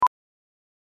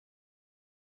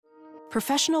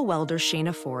Professional welder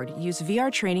Shayna Ford used VR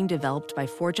training developed by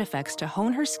ForgeFX to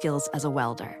hone her skills as a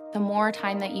welder. The more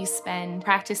time that you spend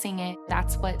practicing it,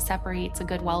 that's what separates a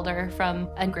good welder from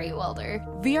a great welder.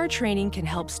 VR training can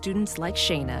help students like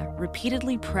Shayna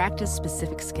repeatedly practice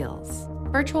specific skills.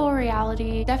 Virtual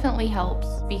reality definitely helps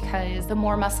because the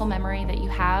more muscle memory that you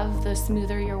have, the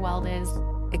smoother your weld is.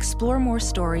 Explore more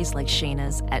stories like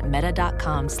Shayna's at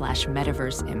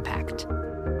meta.com/metaverseimpact.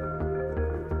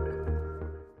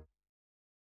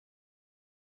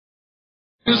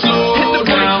 Slow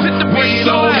down, we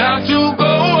don't have to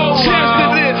go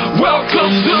around.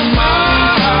 Welcome to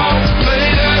my house. Play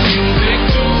that music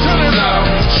too loud.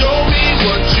 Show me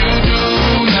what you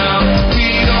do now.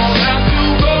 We don't have to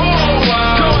go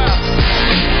around.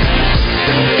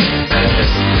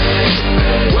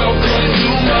 Welcome to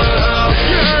my house.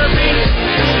 You heard me?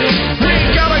 We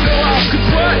ain't gotta go out, 'cause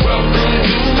what? Welcome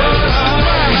to my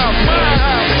house. My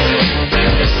house.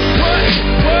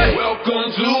 What?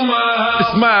 Welcome to my house.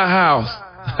 It's my house.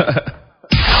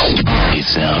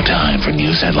 It's now time for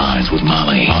news headlines with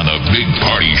Molly on the Big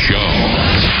Party Show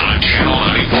on Channel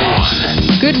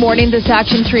 94. Good morning. This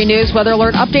Action 3 News weather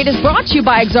alert update is brought to you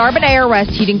by Exarban ARS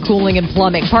Heating, Cooling, and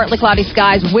Plumbing. Partly cloudy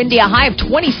skies, windy, a high of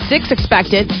 26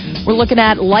 expected. We're looking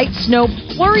at light snow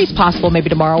flurries possible maybe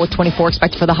tomorrow with 24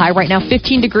 expected for the high. Right now,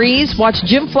 15 degrees. Watch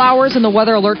Jim Flowers and the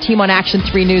weather alert team on Action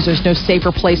 3 News. There's no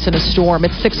safer place in a storm.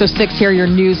 It's 6:06. Here are your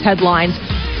news headlines.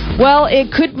 Well,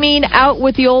 it could mean out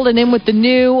with the old and in with the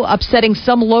new, upsetting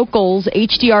some locals.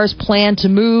 HDR's plan to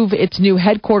move its new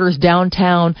headquarters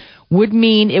downtown would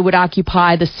mean it would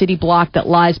occupy the city block that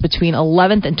lies between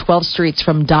 11th and 12th Streets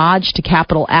from Dodge to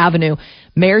Capitol Avenue.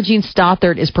 Mayor Gene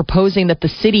Stothert is proposing that the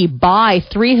city buy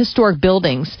 3 historic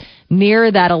buildings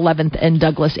near that 11th and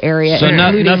Douglas area. So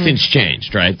nothing's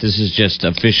changed, right? This is just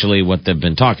officially what they've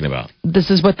been talking about.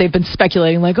 This is what they've been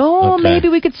speculating, like, maybe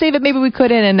we could save it, maybe we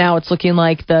couldn't. And now it's looking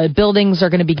like the buildings are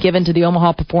going to be given to the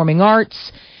Omaha Performing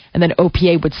Arts. And then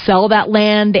OPA would sell that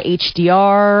land to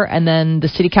HDR. And then the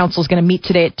city council is going to meet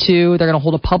today at 2. They're going to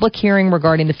hold a public hearing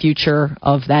regarding the future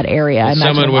of that area.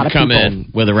 Someone would come in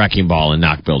with a wrecking ball and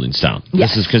knock buildings down. Yes.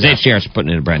 This is because HDR is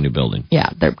putting in a brand new building. Yeah,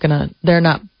 they're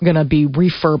not going to be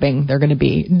refurbing. They're going to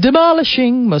be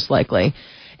demolishing, most likely.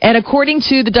 And according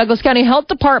to the Douglas County Health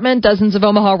Department, dozens of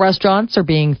Omaha restaurants are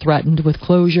being threatened with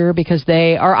closure because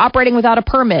they are operating without a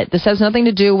permit. This has nothing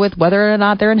to do with whether or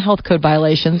not they're in health code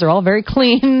violations. They're all very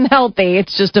clean and healthy.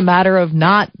 It's just a matter of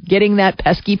not getting that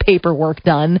pesky paperwork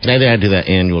done. They had to do that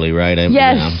annually, right?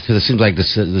 Yes. Because it seems like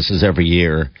this is every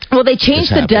year. Well, they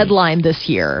changed the deadline this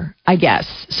year, I guess.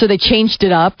 So they changed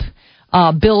it up.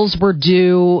 Bills were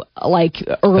due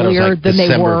earlier than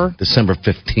they were. December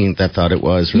 15th, I thought it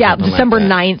was. Yeah, December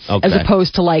 9th, okay, as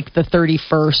opposed to the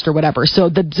 31st or whatever. So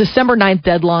the December 9th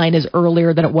deadline is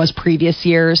earlier than it was previous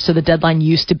years. So the deadline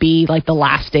used to be the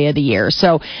last day of the year.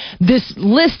 So this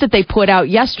list that they put out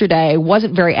yesterday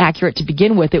wasn't very accurate to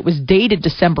begin with. It was dated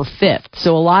December 5th.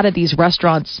 So a lot of these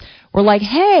restaurants were like,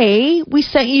 hey, we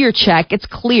sent you your check. It's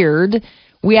cleared.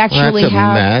 We actually that's a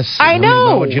mess. I know.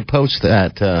 Why would you post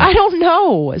that? I don't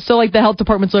know. So, the health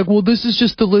department's like, well, this is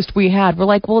just the list we had. We're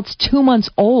like, well, it's 2 months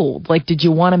old. Did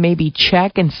you want to maybe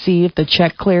check and see if the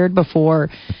check cleared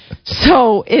before?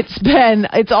 So,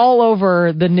 it's all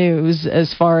over the news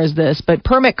as far as this. But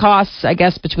permit costs, I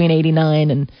guess, between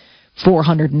 $89 and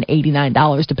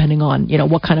 $489, depending on,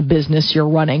 what kind of business you're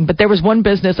running. But there was one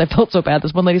business, I felt so bad.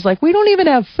 This one lady's like, we don't even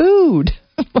have food.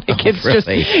 It's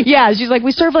really? Just, yeah, she's like,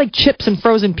 we serve chips and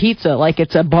frozen pizza like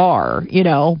it's a bar,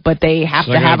 but they have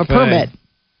to have a permit.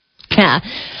 Yeah.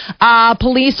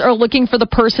 Police are looking for the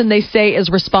person they say is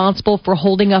responsible for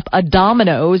holding up a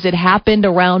Domino's. It happened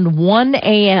around 1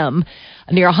 a.m.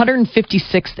 near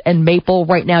 156th and Maple.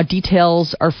 Right now,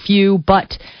 details are few,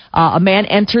 but a man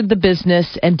entered the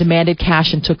business and demanded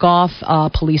cash and took off.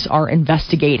 Police are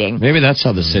investigating. Maybe that's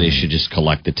how the city should just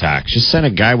collect the tax. Just send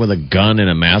a guy with a gun and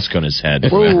a mask on his head to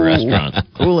every restaurant.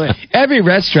 Every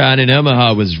restaurant in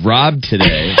Omaha was robbed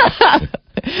today.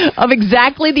 Of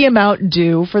exactly the amount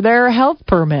due for their health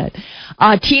permit.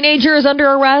 Teenager is under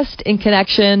arrest in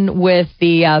connection with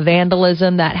the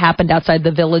vandalism that happened outside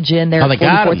the Village Inn there at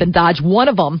 44th and Dodge. One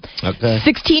of them,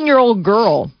 16-year-old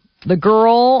girl. The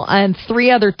girl and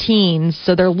 3 other teens.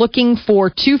 So they're looking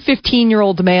for 2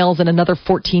 15-year-old males and another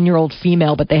 14-year-old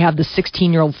female, but they have the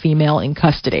 16-year-old female in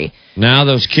custody. Now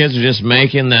those kids are just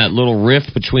making that little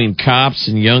rift between cops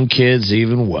and young kids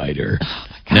even wider.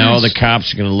 Now the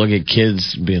cops are going to look at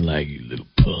kids being like, you little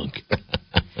punk.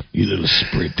 You little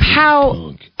spray paint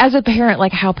punk. As a parent,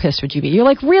 how pissed would you be? You're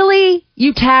like, really?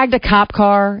 you tagged a cop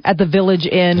car at the Village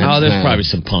Inn. Oh, there's nice. probably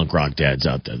some punk rock dads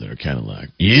out there that are kind of like,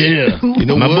 yeah, you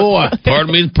know, my boy, part of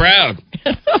me is proud.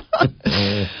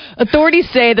 Authorities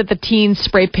say that the teens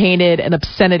spray painted an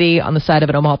obscenity on the side of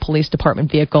an Omaha Police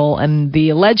Department vehicle, and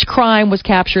the alleged crime was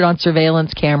captured on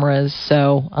surveillance cameras.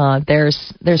 So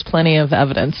there's plenty of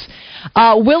evidence.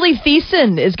 Willie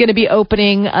Thiessen is going to be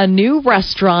opening a new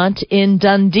restaurant in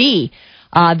Dundee.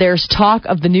 There's talk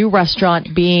of the new restaurant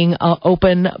being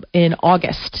open in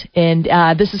August. And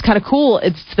this is kind of cool.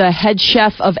 It's the head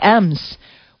chef of M's.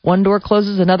 One door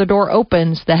closes, another door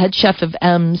opens. The head chef of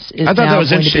M's is I thought now that was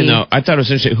going to interesting, be... though. I thought it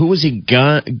was interesting. Who was he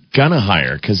gonna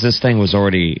hire? Because this thing was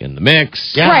already in the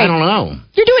mix. Yeah, Right. I don't know.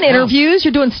 You're doing interviews,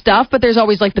 you're doing stuff, but there's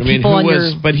always like the people on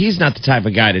your... But he's not the type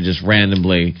of guy to just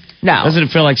randomly... No. Doesn't it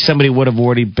feel like somebody would have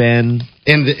already been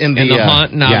In the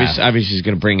hunt? And yeah. obviously he's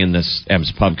going to bring in this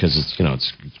M's Pub because it's,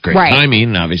 it's great Right. timing.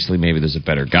 And obviously maybe there's a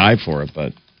better guy for it,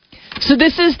 but... So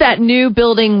this is that new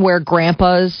building where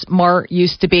Grandpa's Mart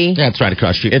used to be? Yeah, it's right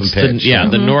across the street It's from Pitch.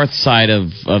 the north side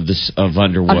of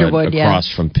Underwood yeah.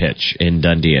 across from Pitch in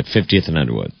Dundee at 50th and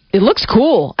Underwood. It looks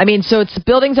cool. I mean, so it's the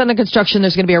buildings under construction.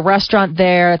 There's going to be a restaurant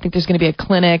there. I think there's going to be a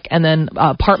clinic and then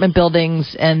apartment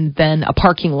buildings and then a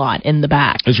parking lot in the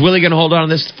back. Is Willie going to hold on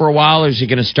to this for a while, or is he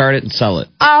going to start it and sell it?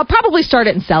 Probably start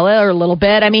it and sell it or a little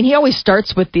bit. I mean, he always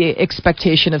starts with the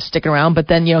expectation of sticking around, but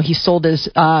then, he sold his,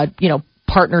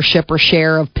 partnership or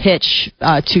share of Pitch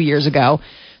 2 years ago.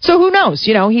 So who knows?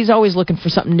 He's always looking for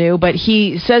something new, but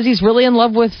he says he's really in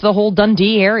love with the whole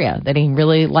Dundee area, that he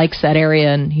really likes that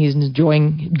area and he's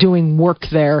enjoying doing work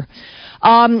there.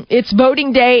 It's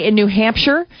voting day in New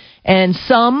Hampshire, and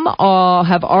some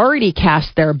have already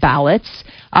cast their ballots.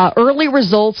 Early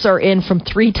results are in from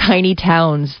 3 tiny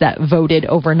towns that voted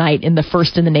overnight in the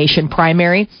First in the Nation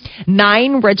primary.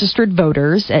 9 registered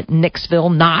voters at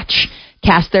Nicksville Notch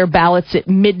cast their ballots at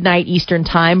midnight Eastern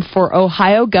time for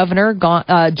Ohio Governor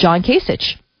John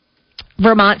Kasich.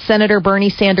 Vermont Senator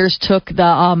Bernie Sanders took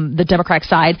the Democratic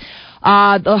side.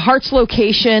 The Hart's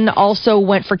location also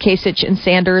went for Kasich and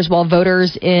Sanders, while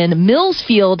voters in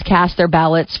Millsfield cast their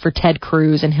ballots for Ted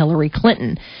Cruz and Hillary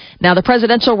Clinton. Now, the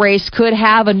presidential race could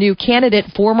have a new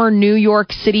candidate. Former New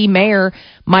York City Mayor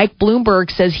Mike Bloomberg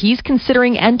says he's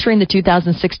considering entering the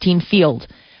 2016 field.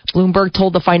 Bloomberg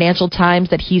told the Financial Times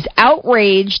that he's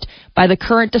outraged by the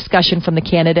current discussion from the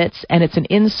candidates, and it's an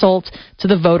insult to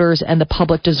the voters and the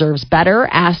public deserves better.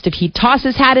 Asked if he'd toss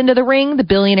his hat into the ring, the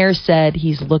billionaire said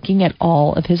he's looking at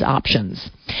all of his options.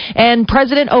 And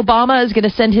President Obama is going to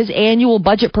send his annual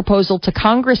budget proposal to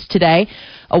Congress today.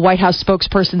 A White House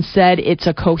spokesperson said it's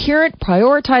a coherent,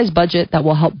 prioritized budget that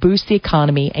will help boost the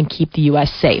economy and keep the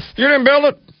U.S. safe. You didn't build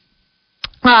it.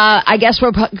 I guess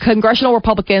congressional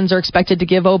Republicans are expected to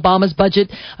give Obama's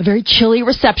budget a very chilly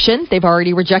reception. They've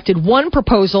already rejected one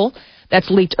proposal that's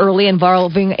leaked early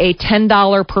involving a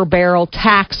 $10 per barrel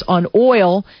tax on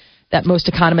oil that most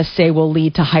economists say will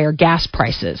lead to higher gas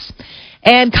prices.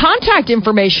 And contact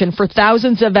information for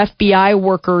thousands of FBI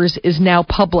workers is now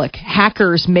public.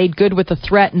 Hackers made good with the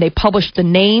threat, and they published the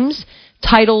names,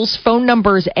 titles, phone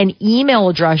numbers, and email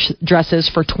addresses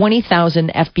for 20,000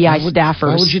 FBI staffers.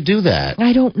 Why would you do that?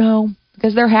 I don't know.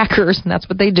 Because they're hackers, and that's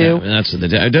what they do. Yeah, and that's what they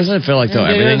do. Doesn't it feel like, though,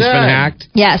 everything's been hacked?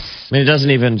 Yes. I mean, it doesn't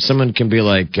even, someone can be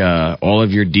like, all of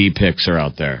your D pics are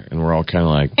out there. And we're all kind of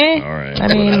like, all right. I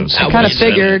mean, I kind of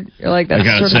figured. You're like, that's I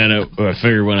got to send it. I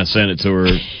figured when I sent it to her,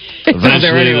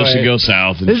 eventually this should go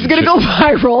south. This is going to go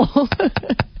viral.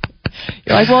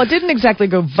 You're like, well, it didn't exactly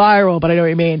go viral, but I know what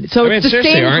you mean. So it's the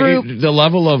seriously, same group. The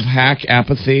level of hack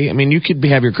apathy. I mean, you could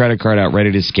have your credit card out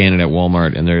ready to scan it at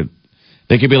Walmart, and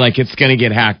they could be like, it's going to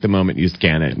get hacked the moment you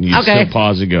scan it. And you still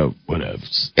pause and go, whatever.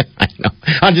 I know.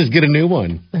 I'll just get a new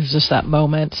one. There's just that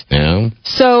moment. Yeah.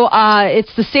 So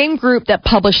it's the same group that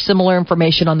published similar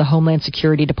information on the Homeland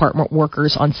Security Department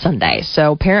workers on Sunday.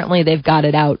 So apparently they've got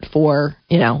it out for,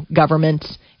 government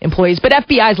employees. But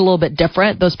FBI is a little bit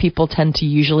different. Those people tend to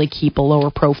usually keep a lower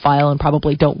profile and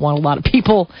probably don't want a lot of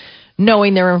people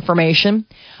knowing their information.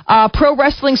 Pro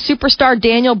wrestling superstar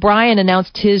Daniel Bryan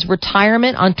announced his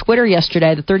retirement on Twitter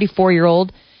yesterday. The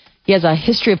 34-year-old, he has a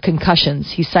history of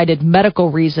concussions. He cited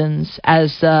medical reasons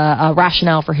as a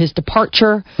rationale for his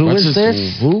departure. Who is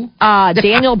this? Who?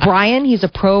 Daniel Bryan. He's a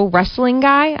pro wrestling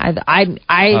guy.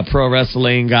 A pro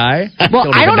wrestling guy?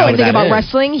 Well, I don't know anything about is.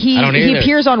 wrestling. He either.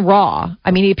 appears on Raw.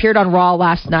 I mean, he appeared on Raw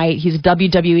last night. He's a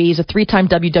WWE. He's a 3-time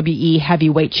WWE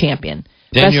heavyweight champion.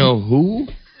 Daniel who?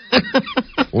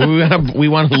 we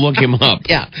want to look him up.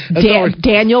 Yeah.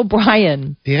 Daniel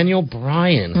Bryan. Daniel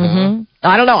Bryan. Huh? Mm-hmm.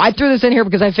 I don't know. I threw this in here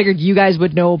because I figured you guys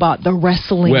would know about the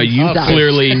wrestling Well, you stuff.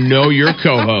 clearly know your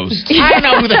co-host. I don't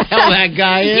know who the hell that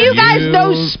guy is. You guys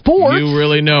know sports. You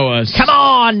really know us. Come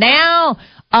on now.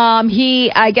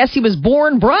 I guess he was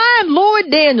born Brian Lloyd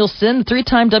Danielson,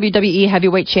 3-time WWE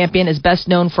heavyweight champion, is best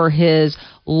known for his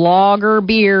lager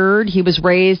beard. He was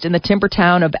raised in the timber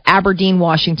town of Aberdeen,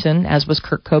 Washington, as was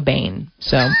Kurt Cobain.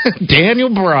 So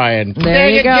Daniel Bryan. there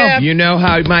you go. You know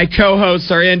how my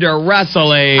co-hosts are into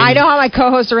wrestling. I know how my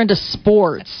co-hosts are into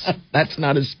sports. That's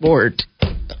not a sport.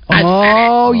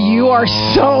 Oh, you are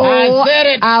so I said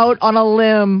it. out on a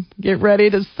limb. Get ready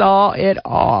to saw it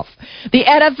off. The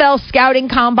NFL scouting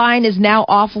combine is now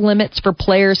off limits for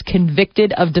players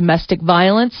convicted of domestic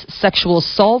violence, sexual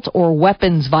assault, or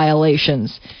weapons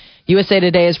violations. USA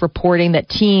Today is reporting that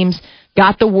teams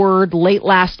got the word late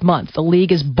last month. The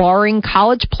league is barring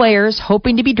college players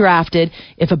hoping to be drafted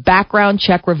if a background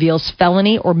check reveals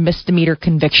felony or misdemeanor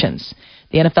convictions.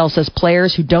 The NFL says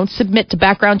players who don't submit to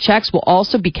background checks will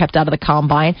also be kept out of the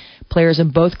combine. Players in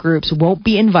both groups won't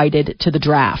be invited to the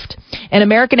draft. And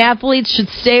American athletes should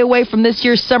stay away from this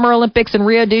year's Summer Olympics in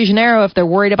Rio de Janeiro if they're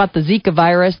worried about the Zika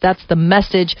virus. That's the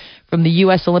message from the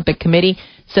U.S. Olympic Committee.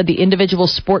 Said the individual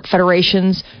sport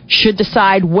federations should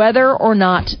decide whether or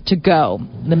not to go.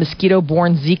 The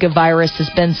mosquito-borne Zika virus has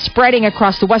been spreading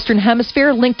across the Western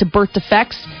Hemisphere, linked to birth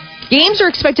defects. Games are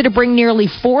expected to bring nearly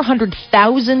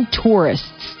 400,000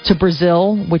 tourists to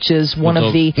Brazil, which is one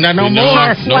of the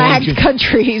flagged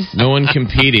countries. No one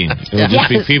competing. It will just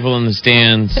be people in the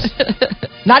stands.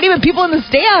 Not even people in the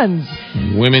stands.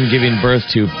 Women giving birth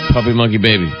to puppy monkey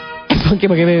baby. Monkey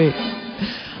baby.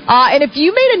 And if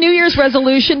you made a New Year's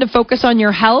resolution to focus on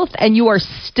your health and you are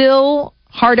still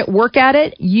hard at work at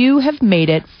it, you have made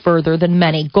it further than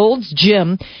many. Gold's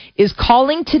Gym is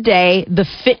calling today the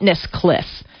fitness cliff,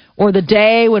 or the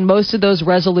day when most of those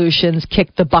resolutions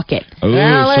kick the bucket. Oh,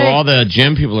 so all the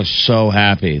gym people are so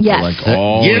happy. Yes. They're like,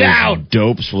 all Get these out.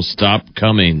 dopes will stop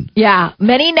coming. Yeah,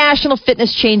 many national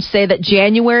fitness chains say that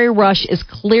January rush is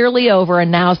clearly over,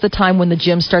 and now's the time when the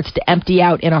gym starts to empty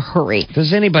out in a hurry.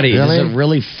 Does it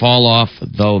really fall off,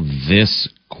 though, this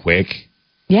quick?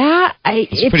 Yeah,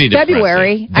 it's pretty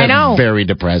February. That's I know. very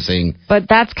depressing. But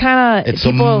that's kind of... It's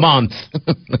a month.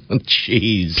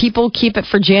 Jeez. People keep it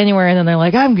for January, and then they're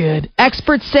like, I'm good.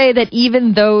 Experts say that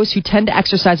even those who tend to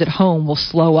exercise at home will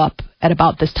slow up at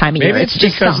about this time of year. Maybe it's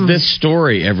just because something... this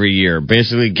story every year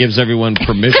basically gives everyone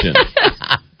permission.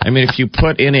 I mean, if you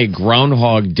put in a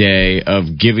Groundhog Day of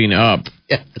giving up,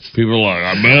 people are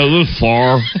like, I made it this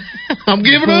far. I'm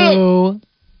giving up.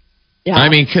 Yeah. I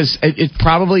mean, because it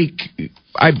probably...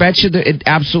 I bet you that it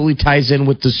absolutely ties in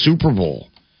with the Super Bowl.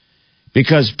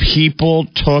 Because people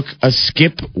took a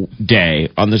skip day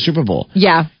on the Super Bowl.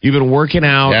 Yeah. You've been working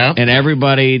out, and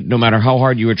everybody, no matter how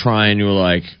hard you were trying, you were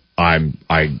like, I'm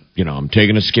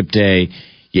taking a skip day.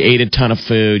 You ate a ton of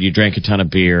food, you drank a ton of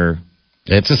beer.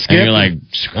 It's a skip. And you're like,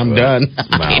 I'm done.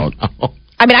 I'm out.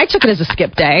 I mean, I took it as a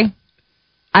skip day.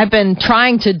 I've been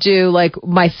trying to do like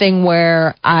my thing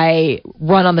where I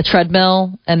run on the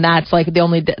treadmill, and that's like the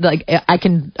only like I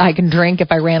can drink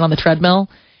if I ran on the treadmill.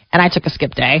 And I took a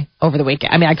skip day over the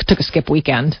weekend. I mean, I took a skip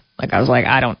weekend. Like I was like,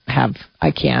 I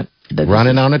can't.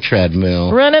 Running on a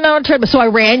treadmill. Running on a treadmill. So I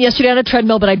ran yesterday on a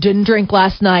treadmill, but I didn't drink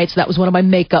last night. So that was one of my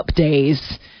makeup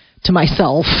days to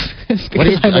myself.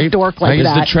 Because I'm a dork like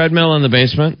that. Is the treadmill in the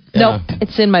basement? No,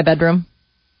 it's in my bedroom.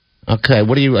 Okay,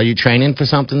 are you training for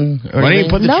something? Why don't you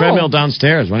put the treadmill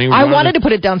downstairs? I wanted to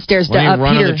put it downstairs. Why don't you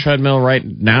run on the treadmill right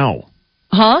now?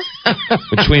 Huh?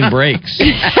 Between breaks.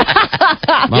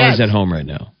 Molly's at home right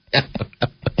now.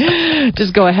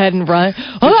 Just go ahead and run.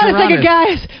 Hold on a second,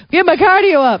 guys. Get my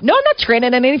cardio up. No, I'm not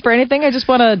training for anything. I just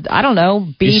want to, I don't know,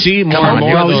 be... You see more and more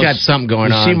you of always those, got something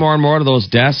going on. You see more and more of those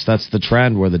desks. That's the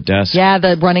trend where the desk... Yeah,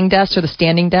 the running desk or the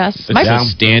standing desk. It's a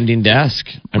standing desk.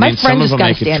 I mean, some of them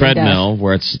make a treadmill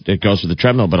where it goes with the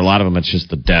treadmill, but a lot of them it's just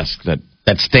the desk that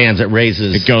stands. It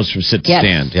raises. It goes from sit to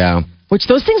stand. Yeah. Which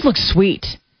those things look sweet,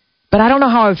 but I don't know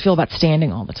how I would feel about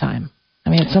standing all the time. I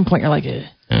mean, at some point you're like,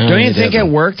 don't you think at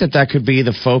work that could be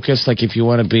the focus? Like if you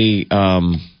want to be, I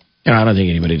don't think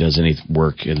anybody does any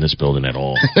work in this building at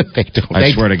all.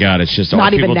 I swear to God, it's just all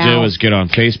people do is get on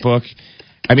Facebook.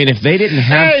 I mean, if they didn't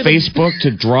have Facebook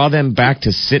to draw them back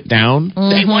to sit down,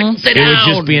 they wouldn't sit down. It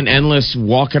would just be an endless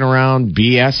walking around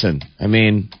BSing. I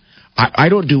mean, I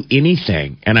don't do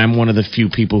anything, and I'm one of the few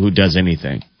people who does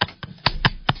anything.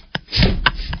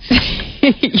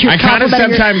 I kind of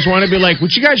sometimes want to be like,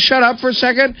 would you guys shut up for a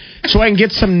second so I can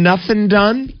get some nothing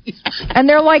done? And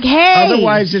they're like, hey.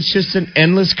 Otherwise, it's just an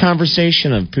endless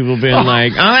conversation of people being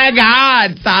like, oh my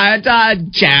God, I had a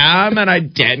gym and I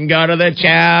didn't go to the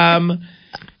gym.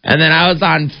 And then I was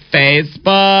on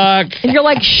Facebook. And you're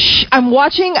like, shh, I'm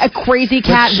watching a crazy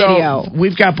cat video.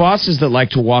 We've got bosses that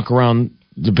like to walk around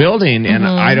the building, and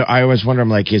I always wonder, I'm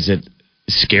like, is it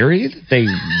scary that they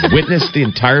witnessed the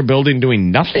entire building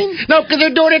doing nothing? No, because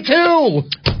they're doing it too.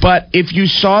 But if you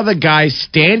saw the guy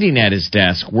standing at his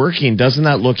desk working, doesn't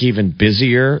that look even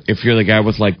busier if you're the guy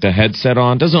with like the headset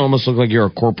on? Doesn't it almost look like you're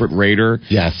a corporate raider?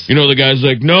 Yes. You know, the guy's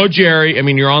like, no, Jerry. I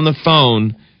mean, you're on the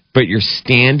phone, but you're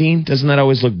standing. Doesn't that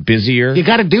always look busier? You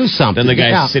got to do something. Then the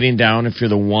guy's sitting down if you're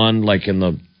the one like in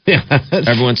the... Yeah.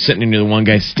 Everyone's sitting and you're the one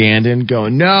guy standing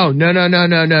going, no.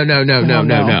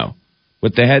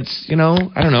 With the heads, you know,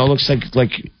 I don't know, it looks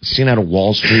like seen out of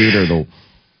Wall Street or the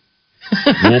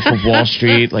Wolf of Wall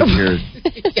Street. Like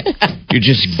you're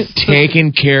just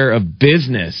taking care of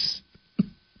business.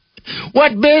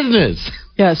 What business?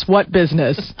 Yes, what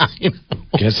business?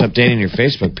 Guess updating your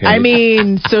Facebook page. I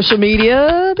mean, social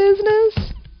media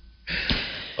business?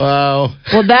 Well,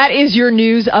 that is your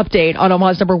news update on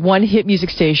Omaha's #1 hit music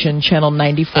station, Channel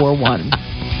 94.1.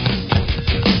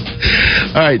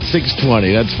 All right,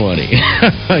 6:20. That's funny.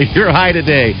 Your high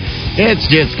today, it's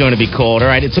just going to be cold. All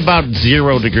right, it's about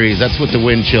 0 degrees. That's what the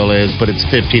wind chill is, but it's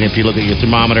 15 if you look at your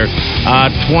thermometer.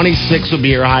 26 will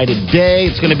be your high today.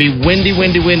 It's going to be windy.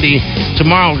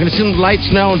 Tomorrow, we're going to see some light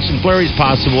snow and some flurries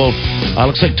possible.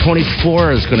 Looks like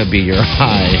 24 is going to be your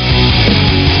high.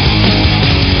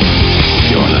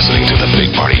 You're listening to The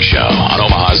Big Party Show on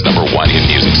Omaha's #1 hit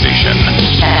music station.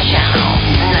 Channel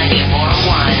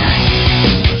 94.1.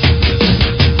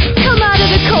 Come out of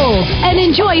the cold and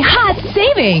enjoy hot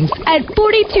savings at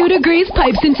 42 Degrees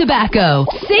Pipes and Tobacco.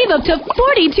 Save up to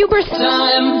 42%.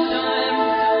 Time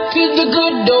to the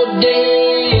good old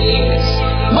days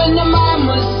when the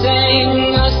mama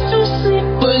sang us to sleep,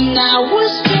 but now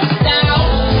we're stressed out.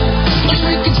 Wish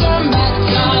we could turn back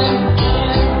time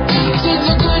to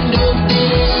the good old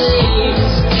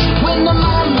days when the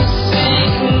mama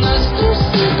sang us to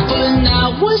sleep, but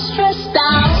now we're stressed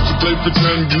out.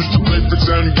 Used to play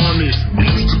pretend, bunny. We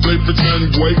used to play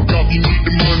pretend, wake up, you need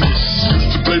the money.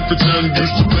 Used to play pretend,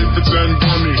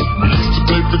 bunny. We used to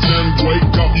play pretend, wake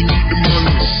up, you need the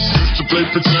money. Used to play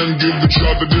pretend, give each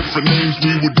other different names.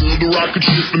 We would build a rocket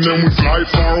ship and then we'd fly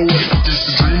far away. Used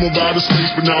to dream of outer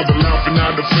space, but now they're laughing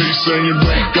at the face, saying,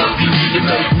 wake up, you need to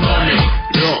make money.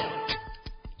 Yeah.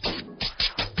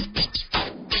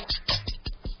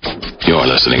 You're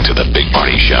listening to The Big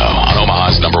Party Show on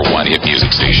Omaha's #1 hit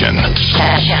music station.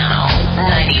 Channel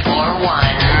 94.1. All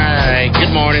right,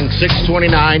 good morning.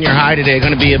 6:29. Your high today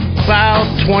going to be about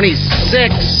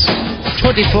 26.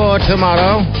 24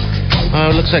 tomorrow.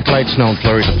 Looks like light snow and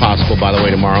flurries are possible, by the way,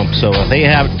 tomorrow. So they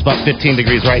have it's about 15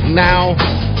 degrees right now.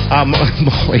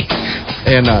 Molly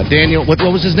and Daniel, what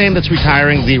was his name that's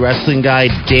retiring? The wrestling guy,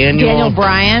 Daniel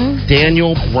Bryan.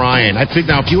 Daniel Bryan. I think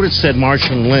now if you would have said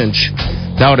Marshawn Lynch,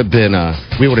 that would have been,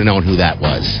 we would have known who that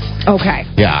was. Okay.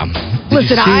 Yeah.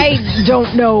 Listen, I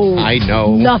don't know. I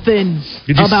know. Nothing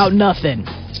about nothing.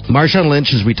 Marshawn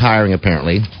Lynch is retiring,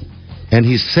 apparently. And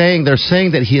they're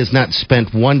saying that he has not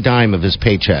spent one dime of his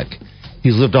paycheck.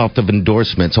 He's lived off of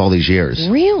endorsements all these years.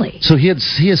 Really? So he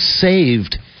has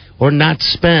saved or not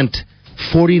spent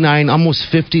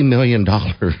almost $50 million.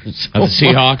 Of the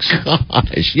Seahawks?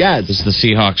 Gosh, yes. This is the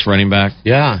Seahawks running back.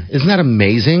 Yeah. Isn't that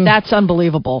amazing? That's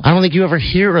unbelievable. I don't think you ever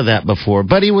hear of that before.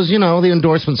 But he was, the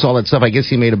endorsements, all that stuff. I guess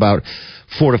he made about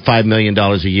 $4 to $5 million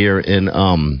a year in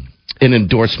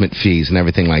endorsement fees and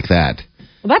everything like that.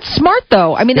 Well, that's smart,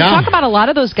 though. I mean, they talk about a lot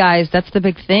of those guys. That's the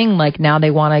big thing. Like, now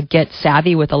they want to get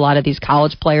savvy with a lot of these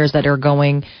college players that are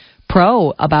going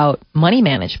pro about money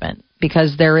management,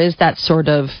 because there is that sort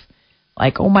of,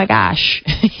 like, oh my gosh,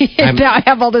 now I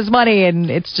have all this money and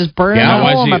it's just burning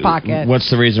a hole in my pocket. What's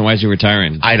the reason? Why is he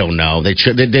retaring? I don't know.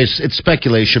 It's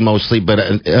speculation mostly, but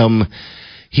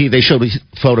they showed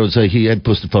photos. He had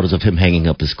posted photos of him hanging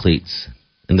up his cleats,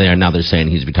 and now they're saying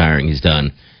he's retiring. He's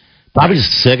done. Probably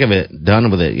just sick of it, done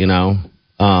with it.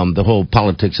 The whole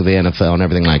politics of the NFL and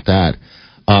everything like that.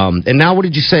 And now, what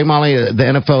did you say, Molly? The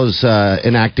NFL is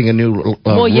enacting a new rule?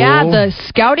 The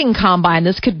scouting combine.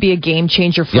 This could be a game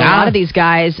changer for a lot of these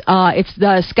guys. It's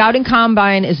the scouting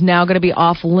combine is now going to be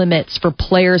off limits for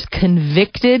players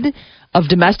convicted of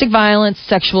domestic violence,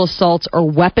 sexual assaults, or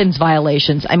weapons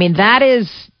violations. I mean, that is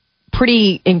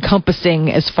pretty encompassing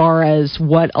as far as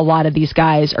what a lot of these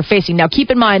guys are facing. Now,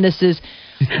 keep in mind,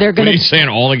 they're going to. Are you saying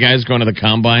all the guys going to the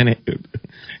combine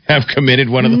have committed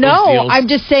one of those deals? No, I'm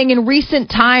just saying in recent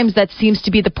times that seems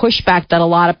to be the pushback that a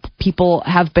lot of people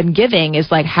have been giving is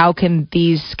like, how can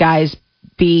these guys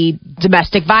be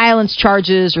domestic violence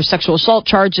charges or sexual assault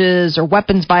charges or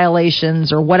weapons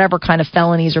violations or whatever kind of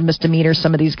felonies or misdemeanors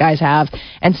some of these guys have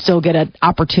and still get an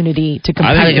opportunity to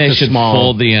compete. I think they should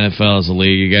fold the NFL as a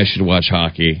league. You guys should watch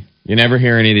hockey. You never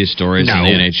hear any of these stories in the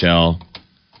NHL.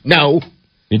 No.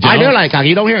 I do like hockey.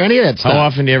 You don't hear any of that stuff. How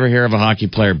often do you ever hear of a hockey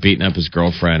player beating up his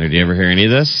girlfriend? Or do you ever hear any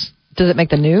of this? Does it make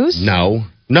the news? No.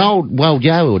 Well,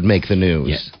 yeah, it would make the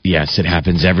news. Yes, it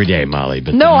happens every day, Molly.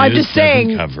 But no, the I'm news just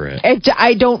saying. Cover it.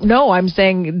 I don't know. I'm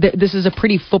saying this is a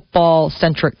pretty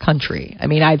football-centric country. I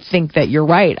mean, I think that you're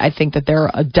right. I think that there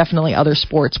are definitely other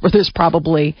sports where there's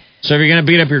probably. So if you're going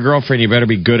to beat up your girlfriend, you better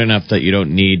be good enough that you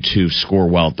don't need to score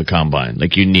well at the combine.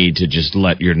 Like, you need to just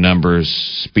let your numbers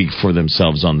speak for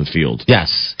themselves on the field.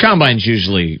 Yes. Combine's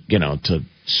usually, to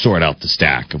sort out the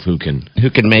stack of who can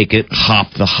make it, hop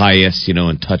the highest,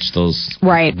 and touch those.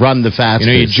 Right. Run the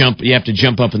fastest. You have to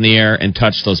jump up in the air and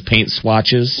touch those paint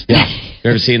swatches. Yeah. You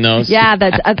ever seen those? Yeah,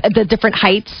 the different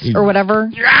heights or whatever.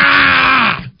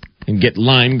 Yeah! And get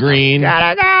lime green.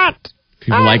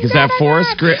 People like, is that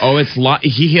Forrest Gray? Oh, it's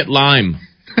he hit lime.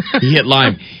 He hit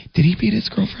lime. Did he beat his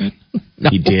girlfriend? No.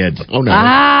 He did. Oh, no.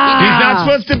 He's not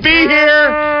supposed to be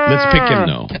here. Let's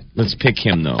pick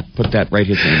him, though. Put that, write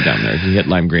his name down there. He hit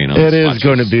lime green on It is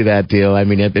going to be that deal. I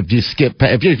mean, if you skip,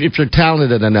 if you're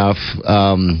talented enough,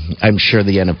 I'm sure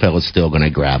the NFL is still going to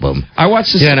grab him. I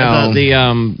watched the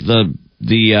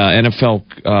NFL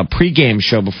pregame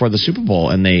show before the Super Bowl,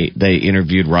 and they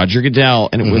interviewed Roger Goodell,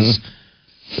 and it was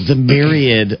the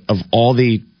myriad of all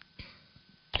the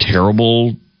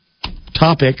terrible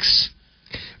topics.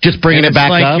 Just bringing it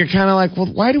back up. You're kind of like,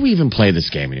 well, why do we even play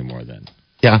this game anymore then?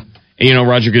 Yeah. And,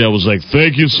 Roger Goodell was like,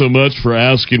 thank you so much for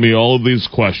asking me all of these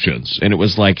questions. And it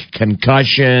was like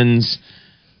concussions,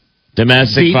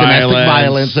 domestic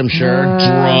violence, I'm sure.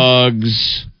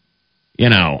 Drugs.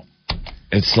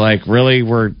 It's like, really,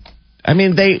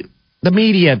 the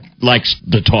media likes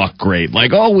to talk great.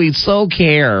 Like, oh, we so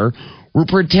care. We're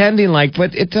pretending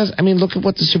but it does. I mean, look at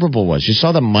what the Super Bowl was. You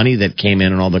saw the money that came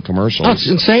in and all the commercials. Oh, it's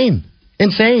insane.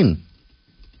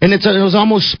 And it was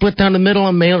almost split down the middle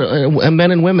on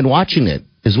men and women watching it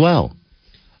as well.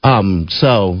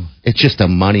 So it's just a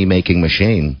money-making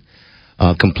machine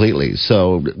completely.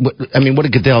 So, what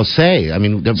did Goodell say? I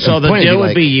mean, so the deal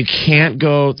would be you can't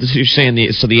go. You're saying the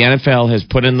NFL has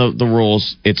put in the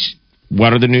rules.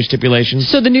 What are the new stipulations?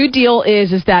 So the new deal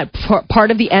is that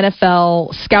part of the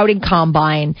NFL scouting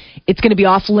combine, it's going to be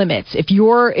off limits. If you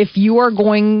are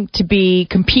going to be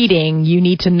competing, you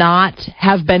need to not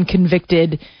have been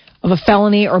convicted of a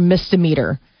felony or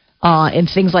misdemeanor in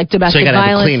things like domestic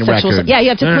violence, sexual assault. Yeah, you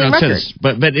have to have a clean record.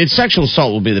 But it's sexual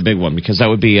assault will be the big one because that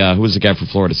would be who was the guy from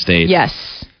Florida State? Yes.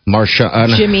 James.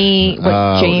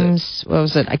 What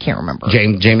was it? I can't remember.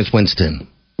 James Winston.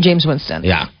 James Winston.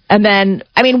 Yeah. And then,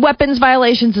 weapons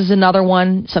violations is another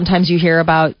one. Sometimes you hear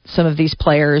about some of these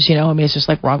players, it's just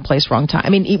like wrong place, wrong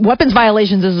time. Weapons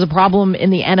violations is a problem in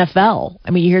the NFL.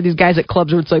 You hear these guys at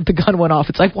clubs where it's like the gun went off.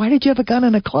 It's like, why did you have a gun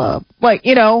in a club? Because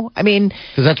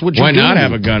that's what you do. Why not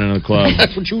have a gun in a club?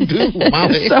 That's what you do,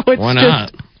 Molly. So it's why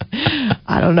not?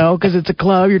 I don't know, because it's a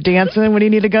club. You're dancing. What do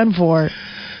you need a gun for?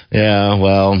 Yeah,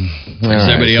 well.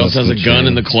 Somebody else has a gun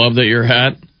in the club that you're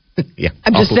at? Yeah,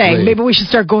 I'm just saying, maybe we should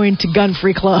start going to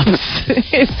gun-free clubs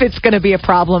if it's going to be a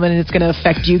problem and it's going to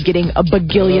affect you getting a $1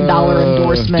 billion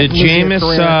endorsement. Did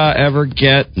Jameis ever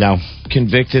get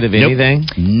convicted of anything?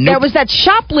 Nope. There was that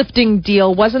shoplifting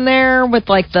deal, wasn't there, with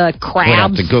the crabs? We'll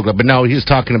have to Google it. But no, he was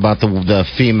talking about the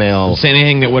female. Say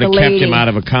anything that would have kept him out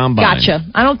of a combine. Gotcha.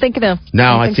 I don't think so.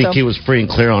 No, I think he was free and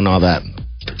clear on all that.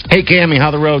 Hey, Cammy, how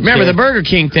the roads? Remember, the Burger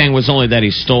King thing was only that he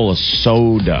stole a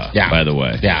soda, by the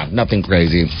way. Yeah, nothing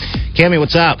crazy. Cammy,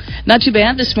 what's up? Not too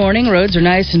bad this morning. Roads are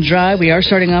nice and dry. We are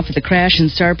starting off with a crash in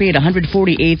Sarpy at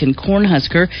 148th and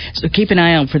Cornhusker, so keep an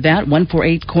eye out for that.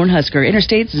 148 Cornhusker.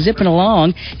 Interstate's zipping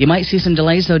along. You might see some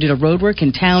delays, though, due to road work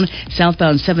in town.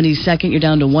 Southbound 72nd, you're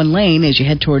down to one lane as you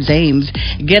head towards Ames.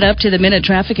 Get up to the minute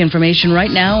traffic information right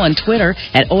now on Twitter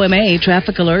at OMA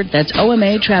Traffic Alert. That's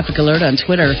OMA Traffic Alert on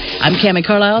Twitter. I'm Cammy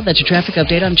Carlisle. That's your traffic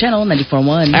update on Channel 94.1.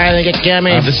 All right, get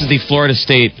Cammy. This is the Florida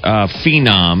State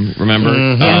phenom, remember?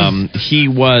 Mm-hmm. He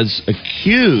was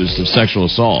accused of sexual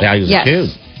assault. Yeah, he was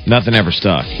accused. Nothing ever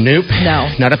stuck. Nope. No.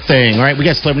 Not a thing. All right, we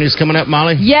got celebrity news coming up,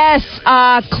 Molly? Yes.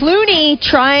 Clooney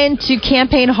trying to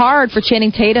campaign hard for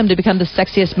Channing Tatum to become the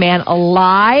sexiest man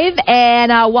alive.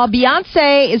 And while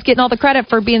Beyonce is getting all the credit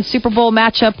for being Super Bowl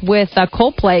matchup with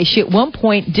Coldplay, she at one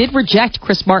point did reject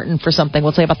Chris Martin for something.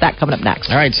 We'll tell you about that coming up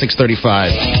next. All right, 6:35.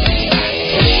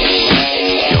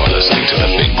 You're listening to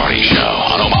The Big Party Show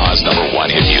on Omaha's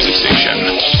 #1 hit music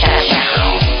station.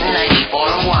 Channel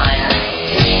 94.1.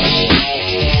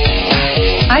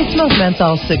 smoke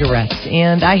menthol cigarettes,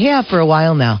 and I have for a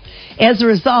while now. As a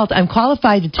result, I'm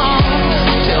qualified to Tell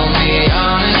me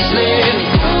honestly,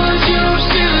 would you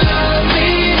still love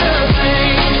me the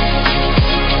same?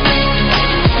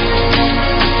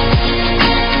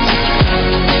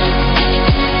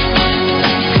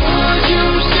 Would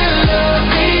you still love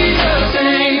me the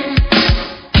same?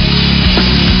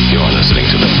 You're listening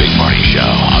to The Big Party Show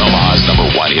on Omaha's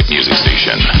 #1 hit music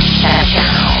station.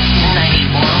 Channel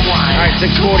 94.1. All right,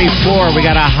 6:44. We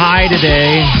got a high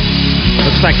today.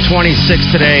 Looks like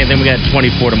 26 today, and then we got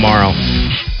 24 tomorrow.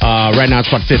 Right now, it's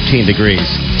about 15 degrees.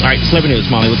 All right, celebrity news,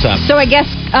 Molly. What's up? So I guess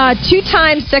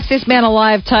two-time Sexiest Man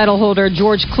Alive title holder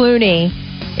George Clooney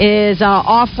is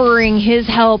offering his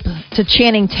help to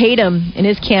Channing Tatum in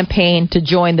his campaign to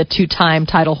join the two-time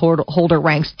title holder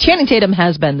ranks. Channing Tatum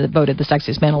has been voted the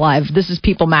Sexiest Man Alive. This is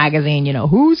People Magazine. You know,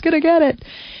 who's going to get it?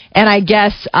 And I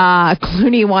guess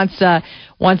Clooney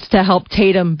wants to help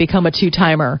Tatum become a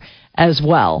two-timer as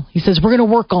well. He says, we're going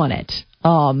to work on it.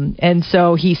 And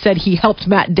so he said he helped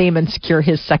Matt Damon secure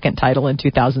his second title in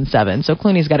 2007. So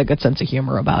Clooney's got a good sense of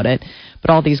humor about it.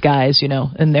 But all these guys, you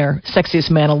know, in their Sexiest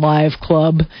Man Alive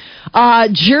club.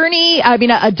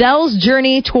 Adele's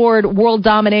journey toward world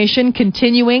domination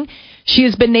continuing. She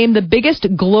has been named the biggest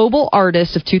global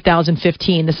artist of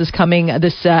 2015. This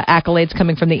accolade's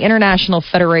coming from the International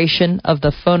Federation of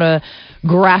the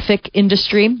Phonographic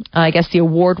Industry. I guess the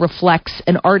award reflects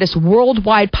an artist's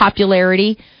worldwide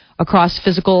popularity across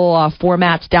physical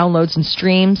formats, downloads, and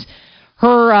streams.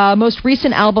 Her most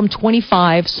recent album,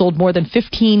 25, sold more than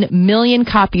 15 million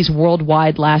copies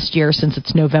worldwide last year since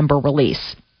its November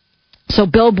release. So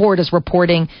Billboard is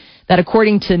reporting that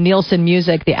according to Nielsen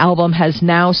Music, the album has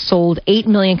now sold 8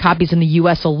 million copies in the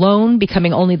U.S. alone,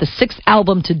 becoming only the sixth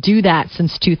album to do that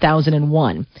since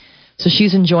 2001. So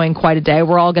she's enjoying quite a day.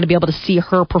 We're all going to be able to see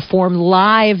her perform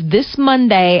live this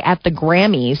Monday at the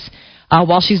Grammys.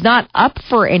 While she's not up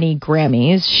for any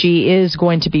Grammys, she is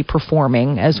going to be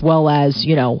performing, as well as,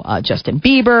 Justin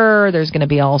Bieber. There's going to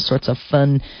be all sorts of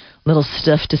fun little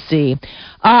stuff to see.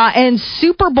 And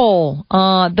Super Bowl,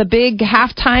 the big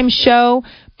halftime show,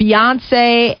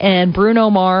 Beyonce and Bruno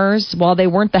Mars, while they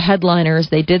weren't the headliners,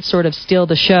 they did sort of steal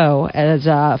the show as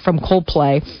from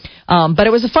Coldplay. But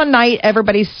it was a fun night.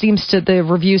 The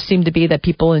reviews seem to be that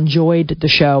people enjoyed the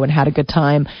show and had a good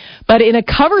time. But in a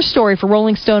cover story for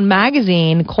Rolling Stone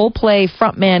magazine, Coldplay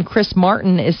frontman Chris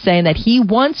Martin is saying that he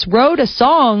once wrote a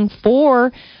song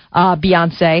for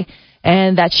Beyonce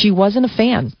and that she wasn't a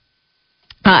fan.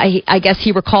 I guess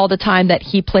he recalled a time that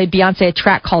he played Beyonce a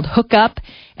track called Hook Up,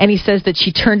 and he says that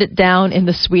she turned it down in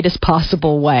the sweetest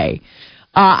possible way.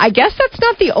 I guess that's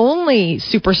not the only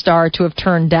superstar to have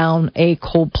turned down a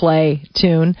Coldplay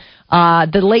tune.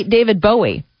 The late David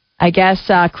Bowie. I guess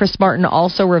Chris Martin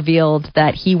also revealed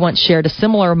that he once shared a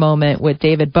similar moment with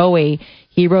David Bowie.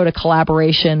 He wrote a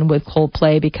collaboration with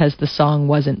Coldplay because the song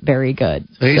wasn't very good.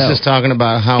 So he's just talking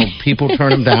about how people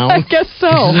turn him down? I guess so.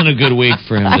 This isn't a good week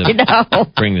for him to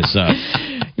bring this up.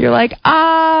 You're like,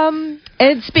 And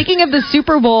speaking of the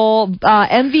Super Bowl,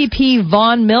 MVP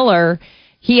Von Miller,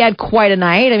 he had quite a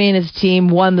night. I mean, his team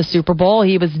won the Super Bowl.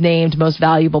 He was named Most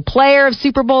Valuable Player of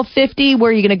Super Bowl 50.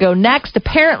 Where are you going to go next?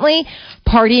 Apparently,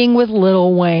 partying with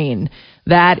Lil Wayne.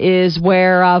 That is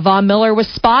where Von Miller was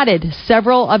spotted.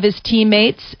 Several of his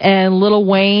teammates and Lil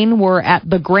Wayne were at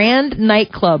the Grand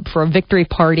nightclub for a victory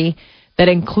party that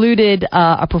included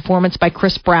a performance by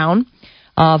Chris Brown.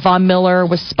 Von Miller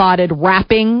was spotted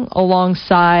rapping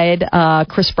alongside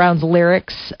Chris Brown's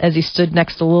lyrics as he stood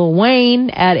next to Lil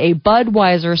Wayne at a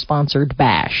Budweiser-sponsored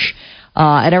bash.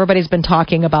 And everybody's been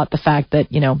talking about the fact that,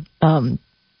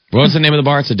 what was the name of the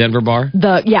bar? It's a Denver bar?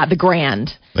 The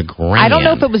Grand. The Grand. I don't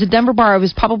know if it was a Denver bar. It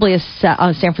was probably a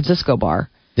San Francisco bar.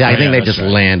 Yeah, I think they just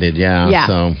landed, Yeah.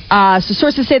 So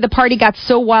sources say the party got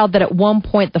so wild that at one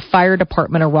point the fire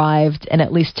department arrived and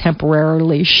at least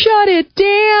temporarily shut it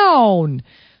down.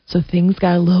 So things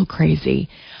got a little crazy.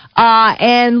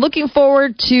 And looking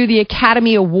forward to the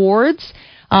Academy Awards.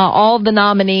 All of the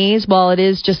nominees, while it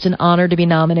is just an honor to be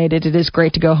nominated, it is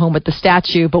great to go home with the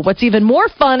statue. But what's even more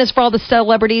fun is for all the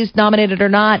celebrities, nominated or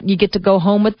not, you get to go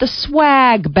home with the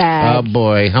swag bag. Oh,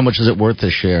 boy. How much is it worth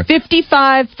this year?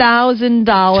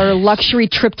 $55,000 luxury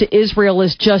trip to Israel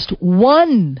is just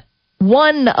one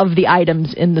of the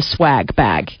items in the swag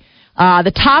bag.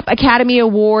 The top Academy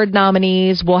Award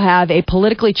nominees will have a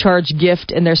politically charged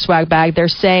gift in their swag bag. They're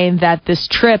saying that this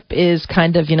trip is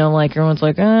kind of, like everyone's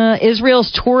like,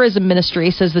 Israel's tourism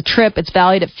ministry says the trip, it's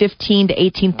valued at $15,000 to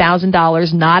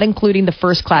 $18,000, not including the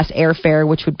first class airfare,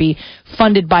 which would be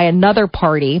funded by another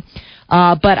party.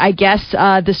 But I guess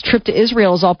this trip to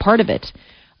Israel is all part of it.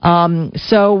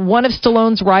 So one of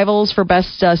Stallone's rivals for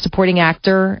Best Supporting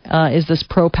Actor is this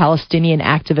pro-Palestinian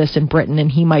activist in Britain,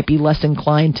 and he might be less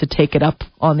inclined to take it up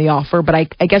on the offer. But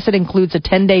I guess it includes a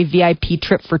 10-day VIP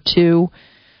trip for two.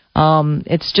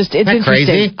 It's interesting.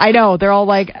 Crazy? I know. They're all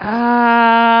like,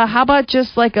 how about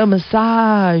just like a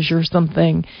massage or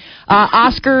something?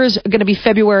 Oscars are going to be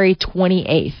February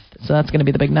 28th. So that's going to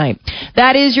be the big night.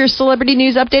 That is your celebrity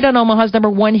news update on Omaha's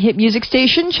 #1 hit music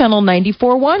station, Channel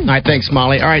 94.1. All right, thanks,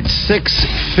 Molly. All right,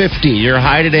 6:50. Your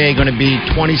high today going to be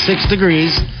 26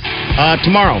 degrees.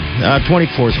 Tomorrow,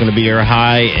 24 is going to be your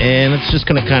high, and it's just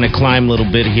going to kind of climb a little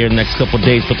bit here the next couple of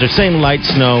days. But they're saying light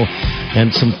snow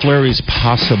and some flurries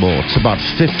possible. It's about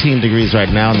 15 degrees right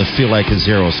now, and the feel like is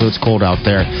 0, so it's cold out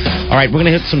there. All right, we're going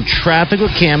to hit some traffic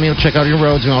with Cammy. Check out your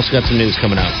roads, and we also got some news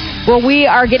coming out. Well, we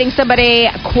are getting somebody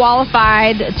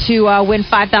qualified to win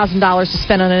 $5,000 to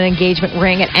spend on an engagement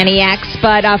ring at NEX.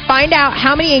 But find out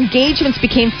how many engagements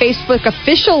became Facebook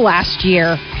official last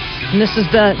year. And this is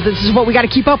what we got to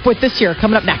keep up with this year.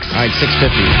 Coming up next. All right, 6:50.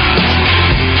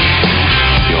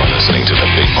 You're listening to The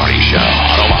Big Party Show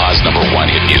on Omaha's #1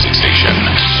 hit music station.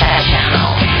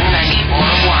 Channel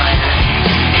 94.1.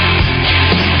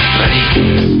 Ready?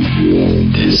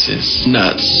 This is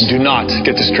nuts. Do not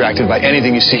get distracted by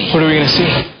anything you see. What are we going to see?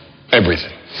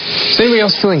 Everything. Is anybody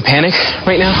else feeling panic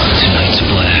right now? Tonight's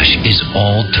flash is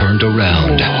all turned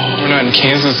around. We're not in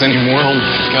Kansas anymore. Oh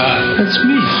my God. That's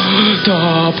me.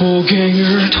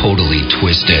 Doppelganger. Totally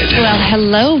twisted. Well,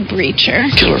 hello,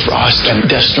 Breacher. Killer Frost and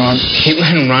Deathstorm.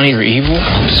 Caitlin and Ronnie are evil.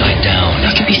 Upside down.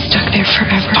 I could be stuck there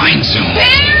forever. Fine Zoom.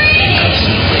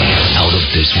 Completely out of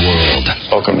this world.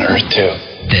 Welcome to Earth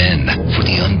 2. Then, for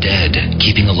the undead,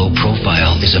 keeping a low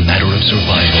profile is a matter of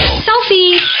survival.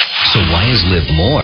 Selfie! So why is Live More